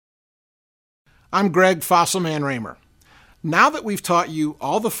I'm Greg Fossilman Raymer. Now that we've taught you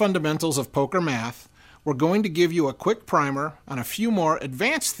all the fundamentals of poker math, we're going to give you a quick primer on a few more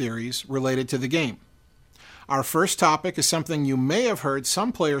advanced theories related to the game. Our first topic is something you may have heard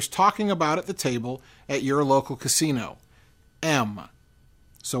some players talking about at the table at your local casino: M.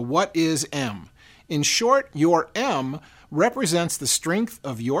 So what is M? In short, your M represents the strength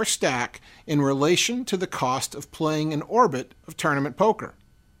of your stack in relation to the cost of playing an orbit of tournament poker.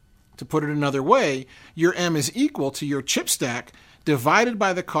 To put it another way, your M is equal to your chip stack divided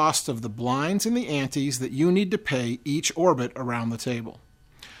by the cost of the blinds and the antes that you need to pay each orbit around the table.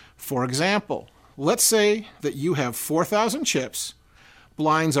 For example, let's say that you have 4,000 chips,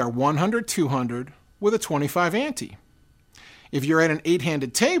 blinds are 100, 200, with a 25 ante. If you're at an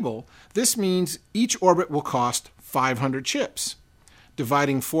 8-handed table, this means each orbit will cost 500 chips.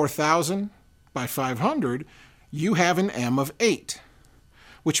 Dividing 4,000 by 500, you have an M of 8.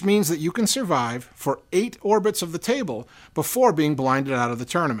 Which means that you can survive for 8 orbits of the table before being blinded out of the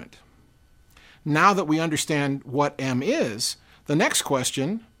tournament. Now that we understand what M is, the next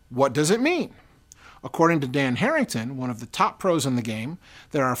question, what does it mean? According to Dan Harrington, one of the top pros in the game,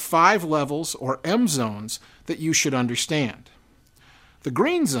 there are 5 levels or M zones that you should understand. The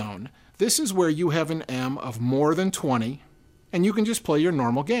green zone, this is where you have an M of more than 20, and you can just play your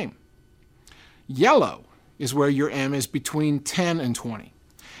normal game. Yellow is where your M is between 10 and 20.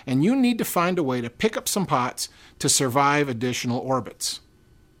 And you need to find a way to pick up some pots to survive additional orbits.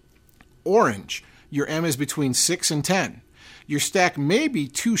 Orange, your M is between 6 and 10. Your stack may be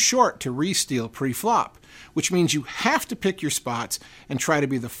too short to re-steal pre-flop, which means you have to pick your spots and try to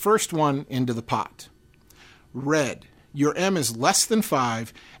be the first one into the pot. Red, your M is less than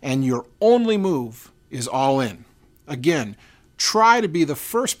 5, and your only move is all in. Again, try to be the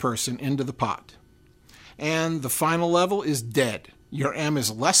first person into the pot. And the final level is dead. Your M is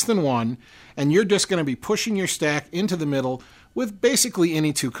less than 1, and you're just going to be pushing your stack into the middle with basically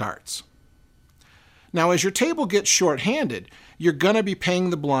any 2 cards. Now, as your table gets short-handed, you're going to be paying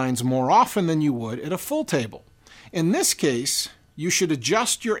the blinds more often than you would at a full table. In this case, you should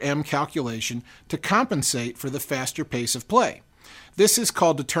adjust your M calculation to compensate for the faster pace of play. This is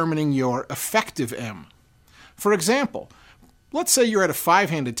called determining your effective M. For example, let's say you're at a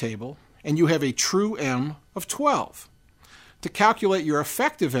 5-handed table and you have a true M of 12. To calculate your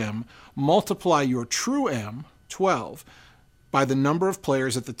effective M, multiply your true M, 12, by the number of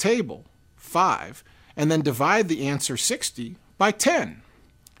players at the table, 5, and then divide the answer 60 by 10.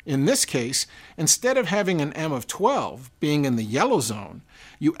 In this case, instead of having an M of 12 being in the yellow zone,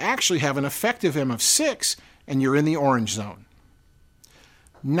 you actually have an effective M of 6 and you're in the orange zone.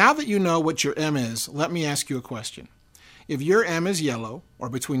 Now that you know what your M is, let me ask you a question. If your M is yellow, or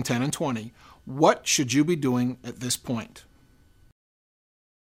between 10 and 20, what should you be doing at this point?